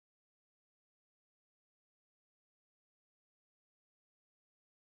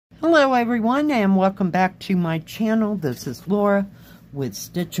Hello everyone, and welcome back to my channel. This is Laura with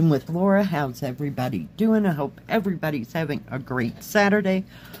Stitching with Laura. How's everybody doing? I hope everybody's having a great Saturday.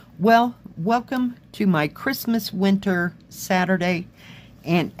 Well, welcome to my Christmas winter Saturday,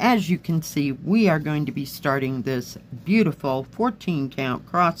 and as you can see, we are going to be starting this beautiful 14 count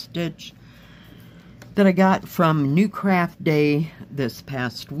cross stitch that I got from NewCraftDay this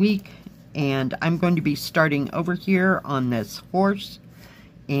past week. And I'm going to be starting over here on this horse.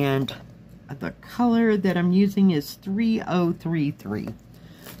 And the color that I'm using is 3033.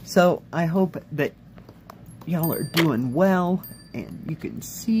 So I hope that y'all are doing well. And you can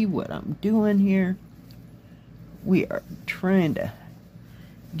see what I'm doing here. We are trying to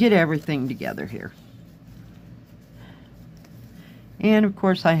get everything together here. And of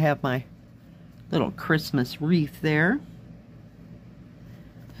course I have my little Christmas wreath there.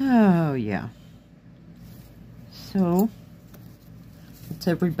 Oh, yeah. So, what's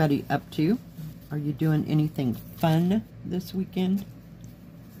everybody up to? Are you doing anything fun this weekend?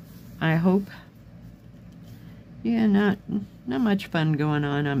 I hope. Yeah, not much fun going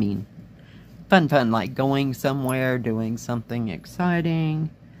on. I mean, fun like going somewhere, doing something exciting.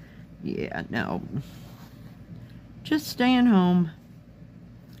 Yeah, no. Just staying home.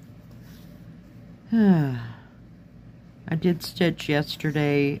 I did stitch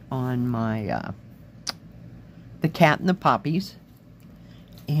yesterday on my, the cat and the poppies.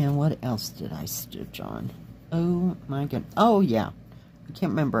 And what else did I stitch on? Oh my goodness. Oh yeah. I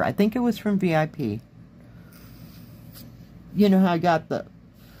can't remember. I think it was from VIP. You know how I got the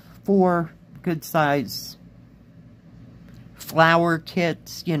 4 good size flower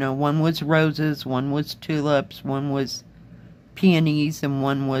kits? You know, one was roses, one was tulips, one was peonies, and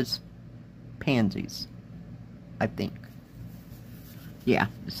one was pansies, I think. Yeah,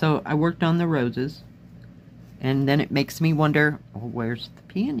 so I worked on the roses, and then it makes me wonder, well, where's the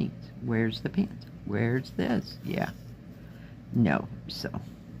peonies? Where's the pansies? Where's this? Yeah. No, so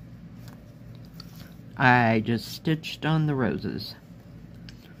I just stitched on the roses.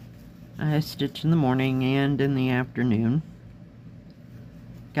 I stitched in the morning and in the afternoon.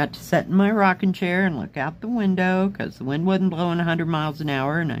 Got to sit in my rocking chair and look out the window, because the wind wasn't blowing 100 miles an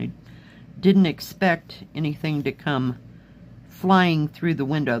hour, and I didn't expect anything to come flying through the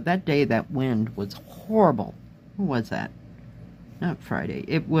window. That day, that wind was horrible. What was that? Not Friday.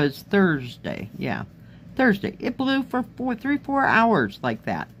 It was Thursday. Yeah, Thursday. It blew for 3-4 hours like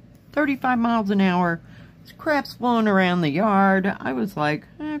that. 35 miles an hour. This crap's blowing around the yard. I was like,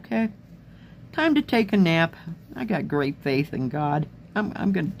 okay, time to take a nap. I got great faith in God.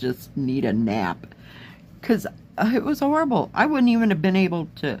 I'm going to just need a nap. Because it was horrible. I wouldn't even have been able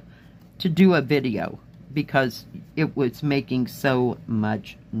to do a video, because it was making so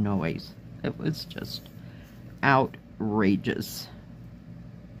much noise. It was just outrageous.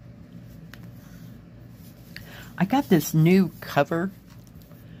 I got this new cover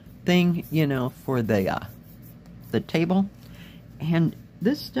thing, you know, for the table, and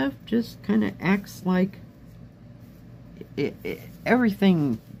this stuff just kind of acts like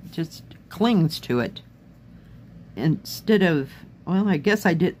everything just clings to it instead of, well, I guess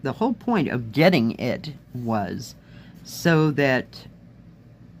I did, the whole point of getting it was so that,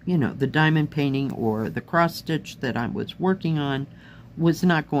 you know, the diamond painting or the cross stitch that I was working on was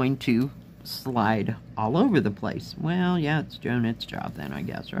not going to slide all over the place. Well, yeah, it's doing its job then, I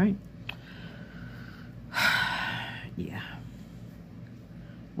guess, right? Yeah.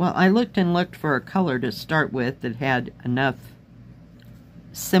 Well, I looked and looked for a color to start with that had enough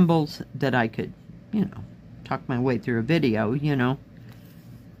symbols that I could, you know, talk my way through a video, you know.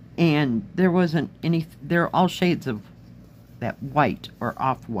 And there wasn't any, they're all shades of that white or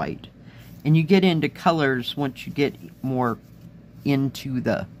off-white. And you get into colors once you get more into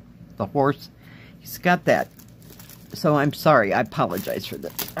the horse. He's got that. So I'm sorry, I apologize for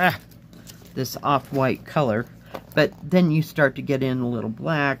this. This off-white color. But then you start to get in a little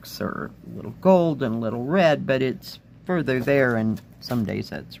blacks or a little gold and a little red, but it's further there, and some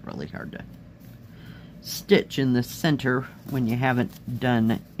days that's really hard to stitch in the center when you haven't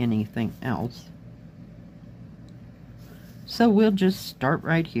done anything else. So we'll just start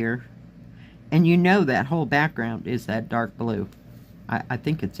right here. And you know that whole background is that dark blue. I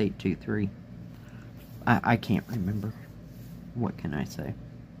think it's 823. I can't remember. What can I say?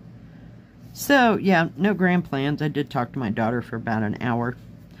 So, yeah, no grand plans. I did talk to my daughter for about an hour.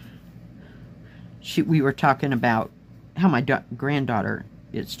 We were talking about how my granddaughter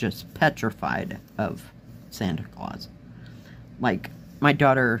is just petrified of Santa Claus. Like, my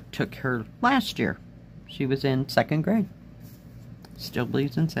daughter took her last year. She was in 2nd grade. Still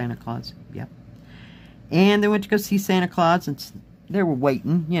believes in Santa Claus. Yep. And they went to go see Santa Claus, and they were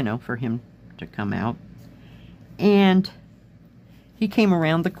waiting, you know, for him to come out. And he came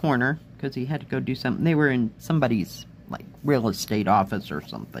around the corner because he had to go do something. They were in somebody's, like, real estate office or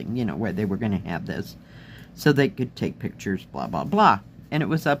something, you know, where they were going to have this. So they could take pictures, blah, blah, blah. And it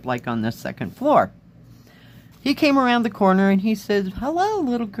was up, like, on the 2nd floor. He came around the corner and he said, "Hello,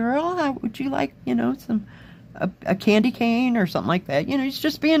 little girl. How would you like, you know, a candy cane or something like that?" You know, he's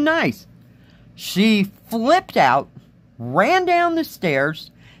just being nice. She flipped out, ran down the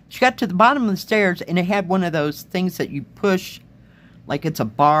stairs. She got to the bottom of the stairs, and it had one of those things that you push, like it's a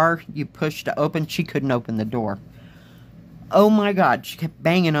bar you push to open. She couldn't open the door. Oh my God, she kept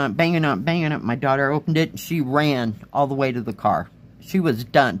banging on, banging on, banging on. My daughter opened it, and she ran all the way to the car. She was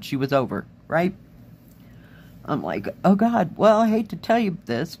done. She was over, right? I'm like, oh God, well, I hate to tell you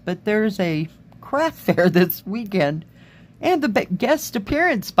this, but there's a craft fair this weekend, and the guest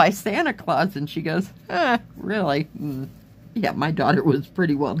appearance by Santa Claus. And she goes, really? Yeah, my daughter was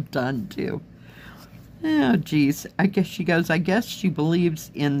pretty well done, too. Oh, geez. I guess she goes, I guess she believes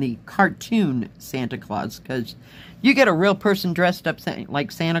in the cartoon Santa Claus, because you get a real person dressed up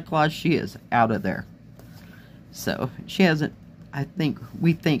like Santa Claus, she is out of there. So, she hasn't,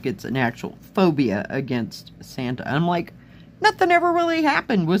 we think it's an actual phobia against Santa. I'm like, nothing ever really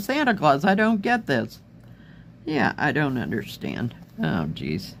happened with Santa Claus. I don't get this. Yeah, I don't understand. Oh,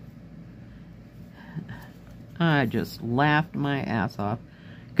 geez. I just laughed my ass off.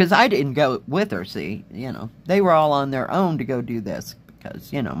 Because I didn't go with her, see. You know, they were all on their own to go do this.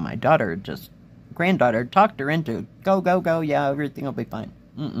 Because, you know, my daughter granddaughter talked her into, go, go, go, yeah, everything will be fine.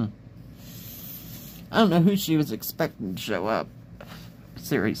 I don't know who she was expecting to show up.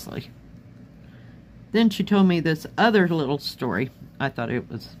 Seriously. Then she told me this other little story. I thought it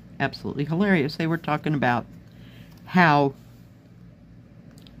was absolutely hilarious. They were talking about how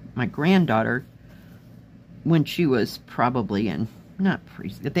my granddaughter, when she was probably in, not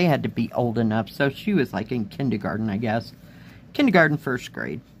preschool, they had to be old enough, so she was like in kindergarten, I guess. Kindergarten, 1st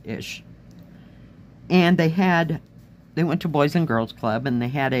grade-ish. And they went to Boys and Girls Club, and they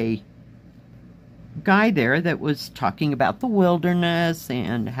had a guy there that was talking about the wilderness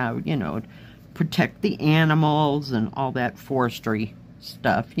and how, you know, protect the animals and all that forestry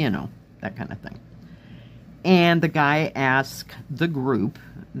stuff, you know, that kind of thing. And the guy asked the group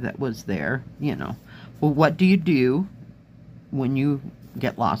that was there, you know, well, what do you do when you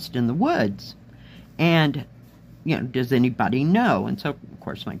get lost in the woods? And, you know, does anybody know? And so, of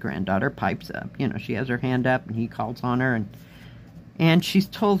course, my granddaughter pipes up. You know, she has her hand up, and he calls on her, and she's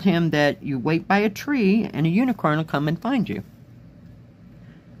told him that you wait by a tree, and a unicorn will come and find you.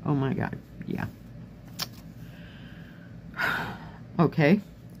 Oh, my God. Yeah. Okay.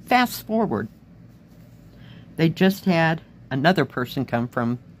 Fast forward. They just had another person come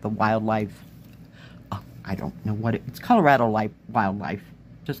from the wildlife. Oh, I don't know what it's Colorado Wildlife.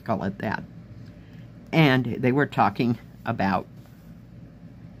 Just call it that. And they were talking about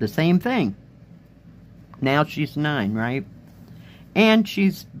the same thing. Now she's 9, right? And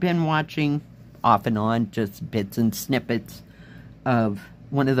she's been watching off and on just bits and snippets of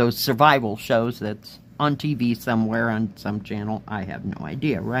one of those survival shows that's on TV somewhere on some channel. I have no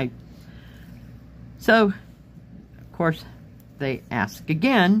idea, right? So, of course, they ask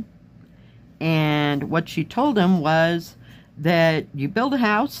again. And what she told him was that you build a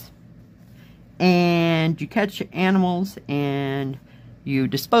house and you catch animals and you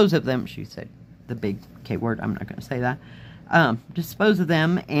dispose of them. She said the big K word. I'm not going to say that. Dispose of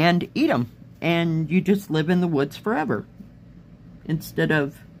them and eat them. And you just live in the woods forever. Instead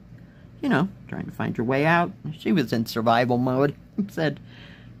of, you know, trying to find your way out. She was in survival mode. Said,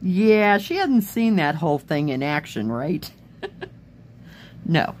 yeah, she hadn't seen that whole thing in action, right?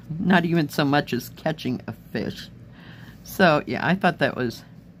 No, not even so much as catching a fish. So, yeah, I thought that was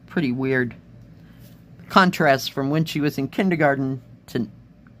pretty weird. Contrast from when she was in kindergarten to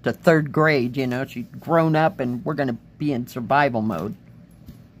 3rd grade, you know. She'd grown up and we're going to be in survival mode.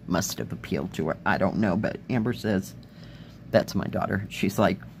 Must have appealed to her. I don't know, but Amber says that's my daughter. She's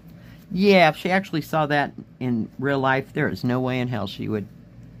like, yeah, if she actually saw that in real life, there is no way in hell she would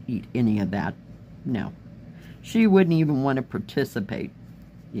eat any of that. No. She wouldn't even want to participate.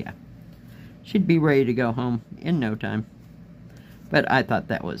 Yeah. She'd be ready to go home in no time. But I thought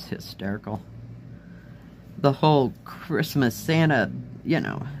that was hysterical. The whole Christmas Santa, you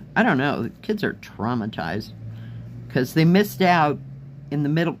know, I don't know. The kids are traumatized. Because they missed out in the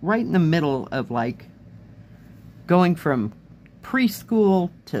middle, right in the middle of, like, going from preschool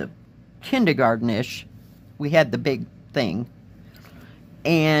to kindergarten-ish. We had the big thing.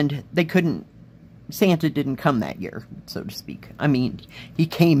 And they couldn't, Santa didn't come that year, so to speak. I mean, he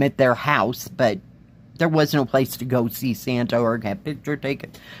came at their house, but there was no place to go see Santa or get a picture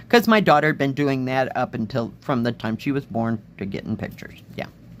taken. Because my daughter had been doing that up until, from the time she was born, to getting pictures. Yeah,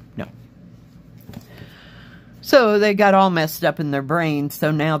 no. So they got all messed up in their brains, so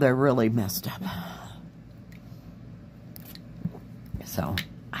now they're really messed up. So,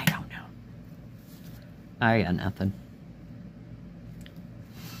 I don't know. I got nothing.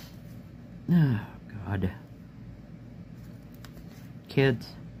 Oh, God. Kids.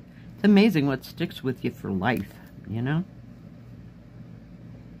 It's amazing what sticks with you for life, you know?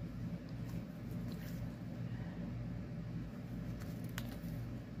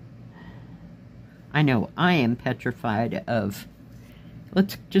 I know I am petrified of,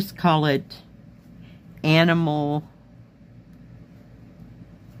 let's just call it animals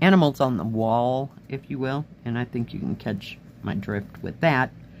on the wall, if you will. And I think you can catch my drift with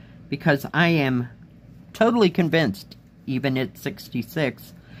that. Because I am totally convinced, even at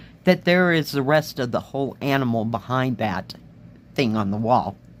 66, that there is the rest of the whole animal behind that thing on the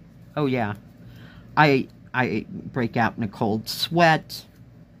wall. Oh yeah. I break out in a cold sweat.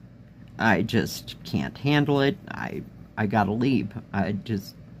 I just can't handle it. I gotta leave. I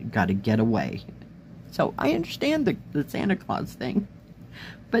just gotta get away. So I understand the Santa Claus thing.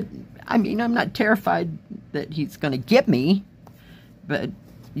 But, I mean, I'm not terrified that he's gonna get me. But,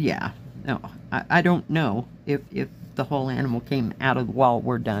 yeah. No, I don't know. If the whole animal came out of the wall,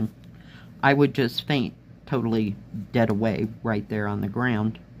 we're done. I would just faint totally dead away right there on the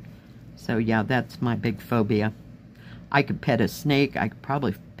ground. So, yeah, that's my big phobia. I could pet a snake. I could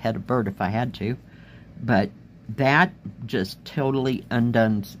probably pet a bird if I had to. But that just totally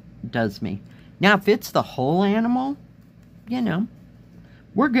does me. Now, if it's the whole animal, you know,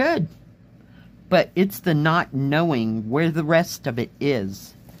 we're good. But it's the not knowing where the rest of it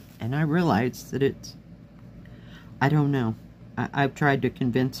is. And I realize that it's, I don't know. I've tried to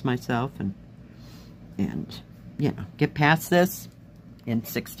convince myself and you know, get past this in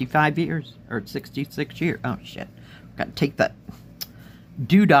 65 years, or 66 years. Oh, shit. Got to take that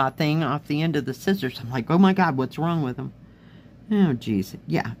doodah thing off the end of the scissors. I'm like, oh my God, what's wrong with them? Oh, geez.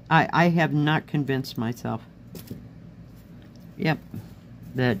 Yeah, I have not convinced myself. Yep.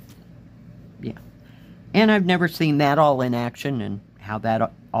 That, yeah. And I've never seen that all in action and how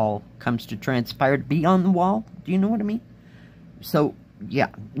that all comes to transpire to be on the wall. Do you know what I mean? So, yeah,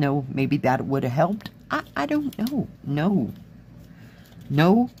 no, maybe that would have helped. I don't know.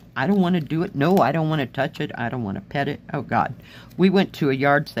 No, I don't want to do it. No, I don't want to touch it. I don't want to pet it. Oh, God. We went to a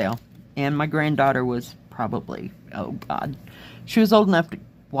yard sale, and my granddaughter was probably, oh, God. She was old enough to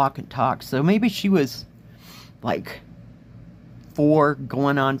walk and talk, so maybe she was, like, 4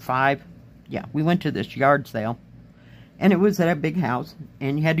 going on 5. Yeah, we went to this yard sale. And it was at a big house,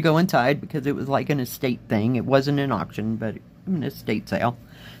 and you had to go inside because it was like an estate thing. It wasn't an auction, but an estate sale.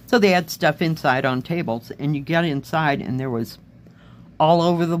 So they had stuff inside on tables, and you got inside, and there was all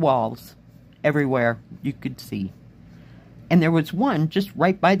over the walls, everywhere you could see. And there was one just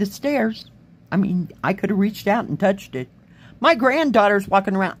right by the stairs. I mean, I could have reached out and touched it. My granddaughter's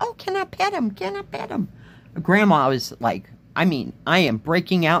walking around, oh, can I pet him? Can I pet him? Grandma was like, I mean, I am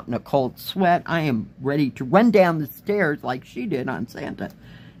breaking out in a cold sweat. I am ready to run down the stairs like she did on Santa.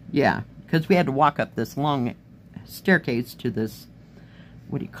 Yeah, because we had to walk up this long staircase to this,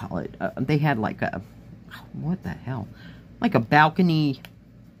 what do you call it? They had like a, what the hell? Like a balcony.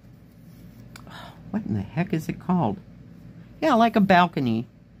 What in the heck is it called? Yeah, like a balcony.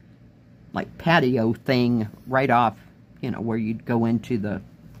 Like patio thing right off, you know, where you'd go into the,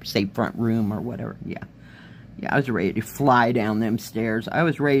 say, front room or whatever. Yeah. Yeah, I was ready to fly down them stairs. I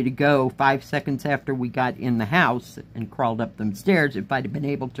was ready to go 5 seconds after we got in the house and crawled up them stairs. If I'd have been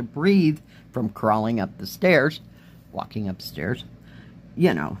able to breathe from crawling up the stairs, walking upstairs,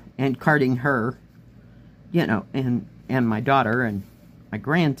 you know, and carting her, you know, and my daughter and my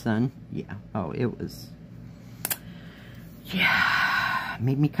grandson. Yeah, oh, it was, yeah,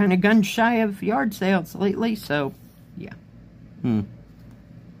 made me kind of gun shy of yard sales lately, so, yeah.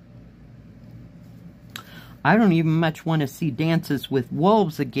 I don't even much want to see Dances with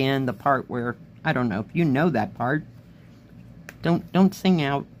Wolves again, the part where, I don't know if you know that part. Don't sing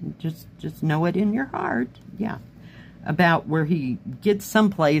out, just know it in your heart. Yeah. About where he gets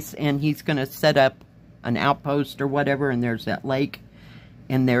someplace and he's going to set up an outpost or whatever, and there's that lake,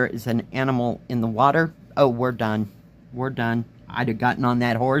 and there is an animal in the water. Oh, we're done. We're done. I'd have gotten on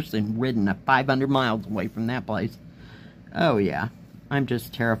that horse and ridden 500 miles away from that place. Oh, yeah. I'm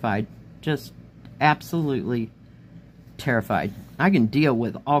just terrified. Just absolutely terrified. I can deal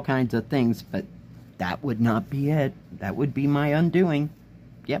with all kinds of things, but that would not be it. That would be my undoing.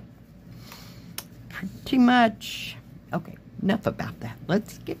 Yep. Pretty much. Okay, enough about that.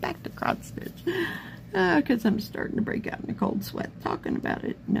 Let's get back to cross stitch. Because I'm starting to break out in a cold sweat talking about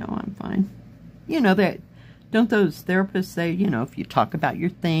it. No, I'm fine. You know that, don't those therapists say, you know, if you talk about your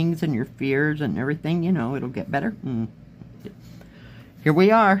things and your fears and everything, you know, it'll get better? Here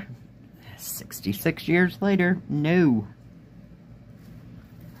we are, 66 years later. No.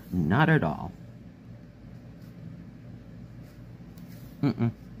 Not at all.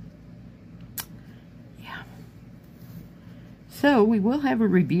 Yeah. So, we will have a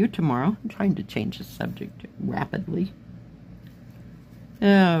review tomorrow. I'm trying to change the subject rapidly.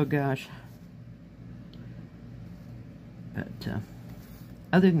 Oh, gosh. But,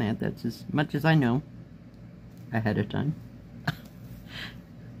 other than that, that's as much as I know ahead of time.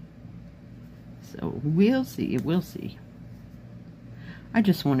 So, we'll see. We'll see. I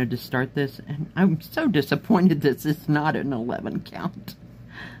just wanted to start this, and I'm so disappointed this is not an 11 count.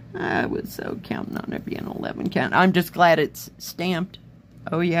 I was so counting on it being an 11 count. I'm just glad it's stamped.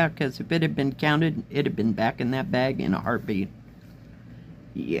 Oh yeah, because if it had been counted, it'd have been back in that bag in a heartbeat.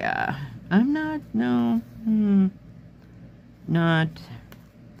 Yeah, I'm not, no, not.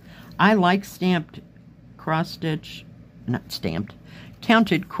 I like stamped cross-stitch, not stamped,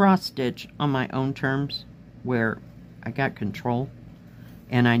 counted cross-stitch on my own terms, where I got control.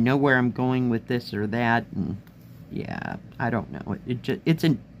 And I know where I'm going with this or that, and yeah, I don't know. It's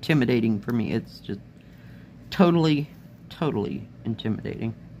intimidating for me. It's just totally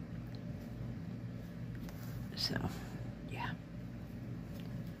intimidating. So, yeah.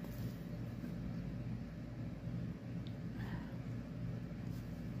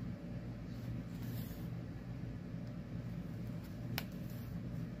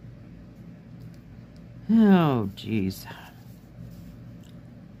 Oh, geez.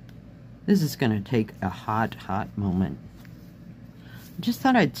 This is going to take a hot moment. I just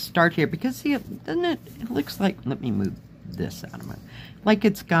thought I'd start here because, see, doesn't it? It looks like, let me move this out of my, like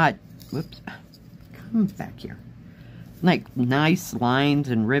it's got, whoops, come back here. Like nice lines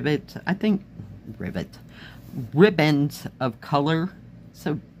and rivets. I think, ribbons of color.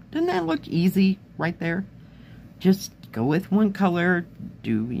 So, doesn't that look easy right there? Just go with one color,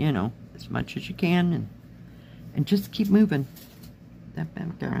 do, you know, as much as you can, and just keep moving. That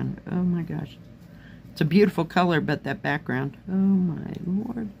background, oh my gosh, it's a beautiful color, but that background, oh my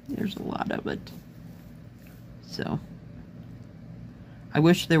lord, there's a lot of it. So I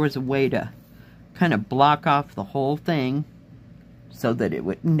wish there was a way to kind of block off the whole thing so that it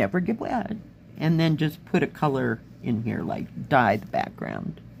would never get wet, and then just put a color in here, like dye the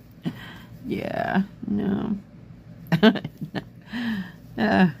background. Yeah, no.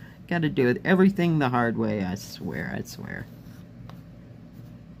 Gotta do it, everything the hard way, I swear, I swear.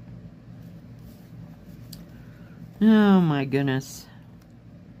 Oh my goodness.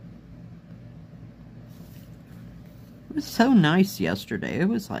 It was so nice yesterday. It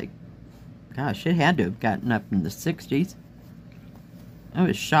was like, gosh, it had to have gotten up in the 60s. I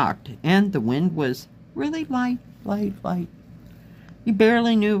was shocked. And the wind was really light. You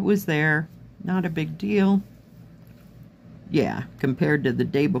barely knew it was there. Not a big deal. Yeah, compared to the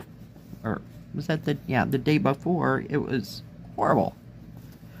day before, or was that the day before, it was horrible.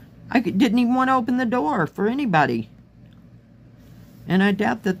 I didn't even want to open the door for anybody. And I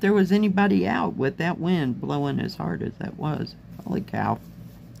doubt that there was anybody out with that wind blowing as hard as that was. Holy cow.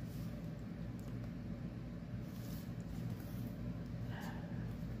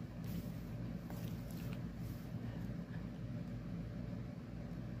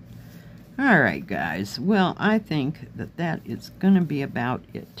 Alright guys, well I think that that is going to be about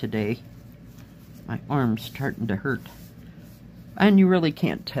it today. My arm's starting to hurt. And you really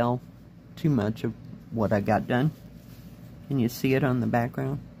can't tell too much of what I got done. Can you see it on the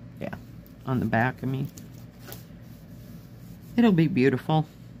background? Yeah, on the back, I mean. It'll be beautiful.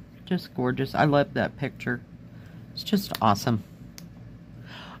 Just gorgeous. I love that picture. It's just awesome.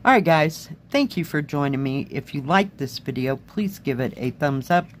 Alright guys, thank you for joining me. If you liked this video, please give it a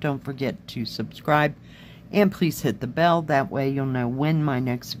thumbs up. Don't forget to subscribe. And please hit the bell. That way you'll know when my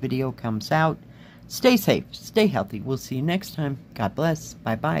next video comes out. Stay safe, stay healthy. We'll see you next time. God bless.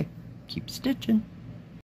 Bye-bye. Keep stitching.